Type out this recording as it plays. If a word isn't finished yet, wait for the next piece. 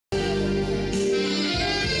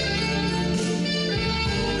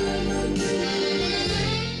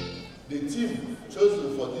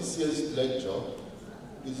lecture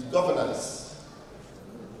is governance,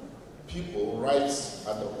 people, rights,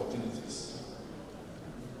 and opportunities.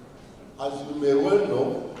 As you may well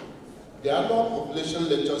know, the annual Population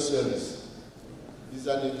Lecture Series is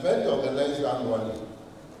an event organized annually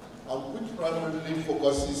and which primarily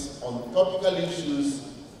focuses on topical issues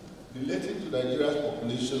relating to Nigeria's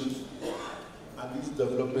population and its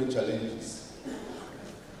development challenges.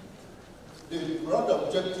 The broad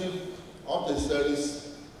objective of the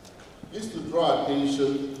series is to draw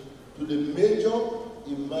attention to the major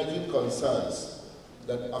emerging concerns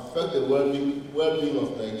that affect the well-being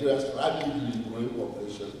of Nigeria's rapidly growing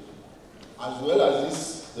population, as well as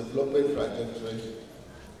its development trajectory,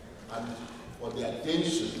 and for the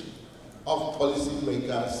attention of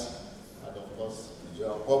policymakers and, of course, the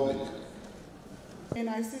general public. And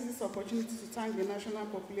I seize this opportunity to thank the National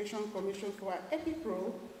Population Commission for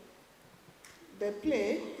EPIPRO, their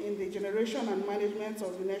play in the generation and management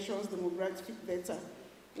of the nation's demographic data,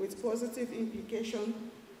 with positive implication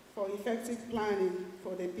for effective planning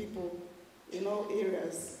for the people in all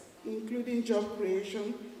areas, including job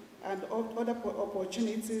creation and other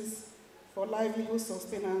opportunities for livelihood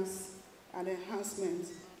sustenance and enhancement.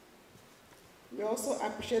 We also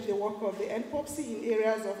appreciate the work of the NPOPC in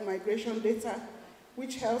areas of migration data,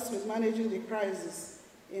 which helps with managing the crisis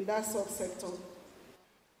in that subsector.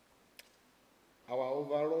 Our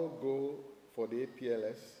overall goal for the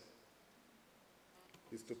APLS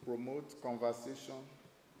is to promote conversation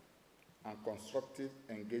and constructive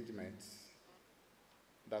engagements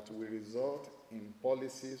that will result in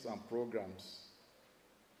policies and programs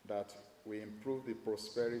that will improve the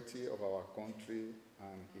prosperity of our country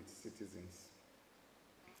and its citizens.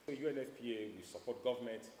 The UNFPA will support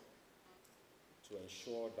government to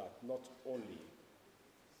ensure that not only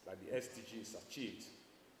that the SDG is achieved,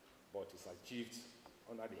 but is achieved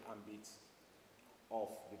under the ambit of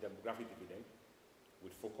the demographic dividend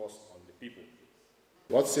with focus on the people.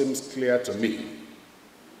 What seems clear to me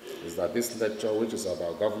is that this lecture, which is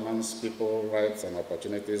about governance, people, rights, and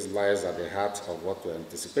opportunities, lies at the heart of what we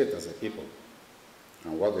anticipate as a people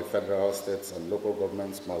and what the federal, states, and local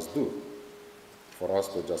governments must do for us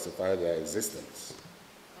to justify their existence.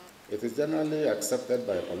 It is generally accepted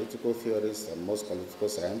by political theorists and most political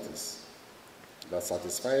scientists that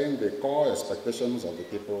satisfying the core expectations of the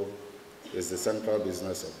people is the central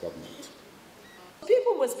business of government.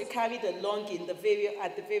 People must be carried along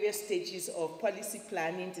at the various stages of policy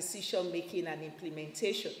planning, decision-making, and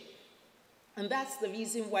implementation. And that's the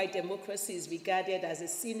reason why democracy is regarded as a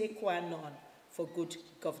sine qua non for good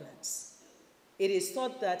governance. It is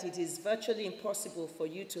thought that it is virtually impossible for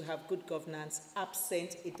you to have good governance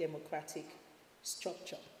absent a democratic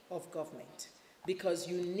structure of government, because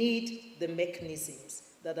you need the mechanisms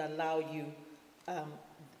that allow you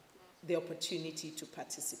the opportunity to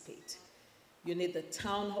participate. You need the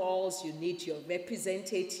town halls, you need your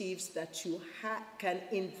representatives that you can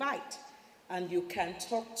invite and you can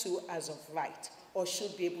talk to as of right, or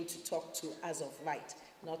should be able to talk to as of right,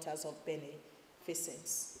 not as of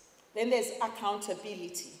beneficence. Then there's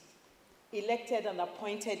accountability. Elected and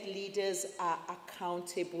appointed leaders are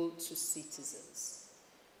accountable to citizens.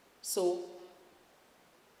 So,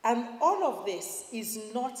 and all of this is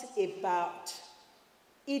not about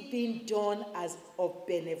it being done as of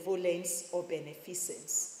benevolence or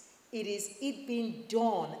beneficence. It is it being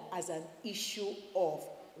done as an issue of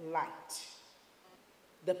right.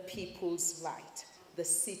 The people's right, the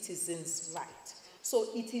citizens' right. So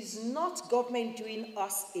it is not government doing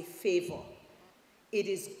us a favor. It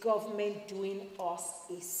is government doing us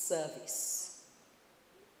a service.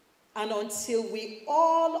 And until we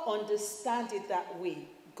all understand it that way,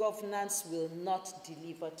 governance will not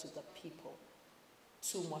deliver to the people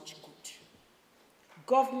too much good.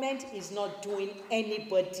 Government is not doing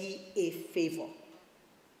anybody a favor.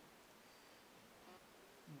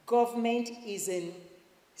 Government is in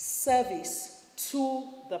service to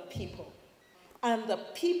the people. And the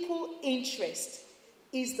people interest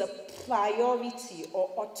is the priority, or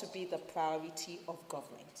ought to be the priority, of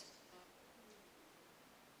government.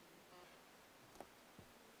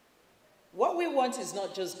 What we want is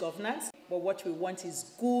not just governance, but what we want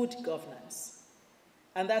is good governance.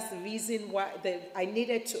 And that's the reason why I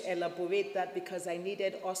needed to elaborate that, because I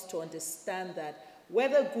needed us to understand that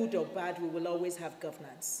whether good or bad, we will always have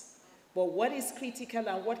governance. But what is critical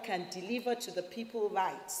and what can deliver to the people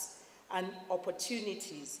rights and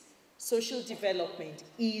opportunities, social development,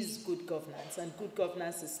 is good governance. And good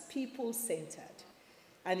governance is people-centered.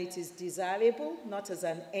 And it is desirable, not as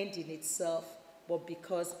an end in itself, but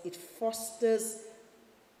because it fosters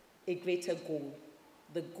a greater goal,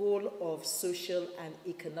 the goal of social and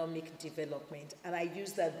economic development. And I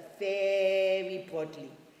use that very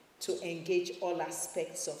broadly to engage all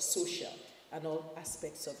aspects of social and all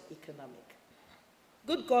aspects of economic.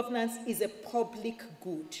 Good governance is a public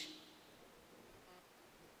good.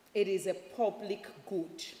 It is a public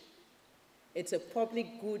good. It's a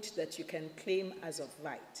public good that you can claim as of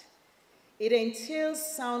right. It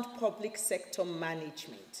entails sound public sector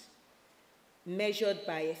management, measured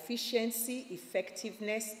by efficiency,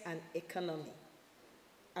 effectiveness, and economy,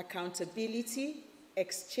 accountability,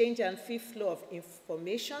 exchange and free flow of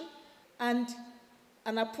information, and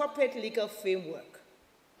an appropriate legal framework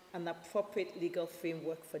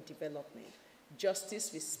for development,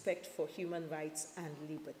 justice, respect for human rights and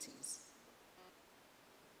liberties.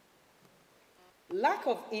 Lack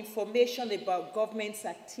of information about government's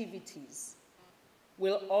activities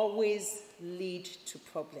will always lead to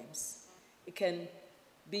problems. It can,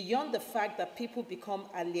 beyond the fact that people become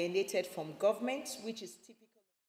alienated from government, which is typical.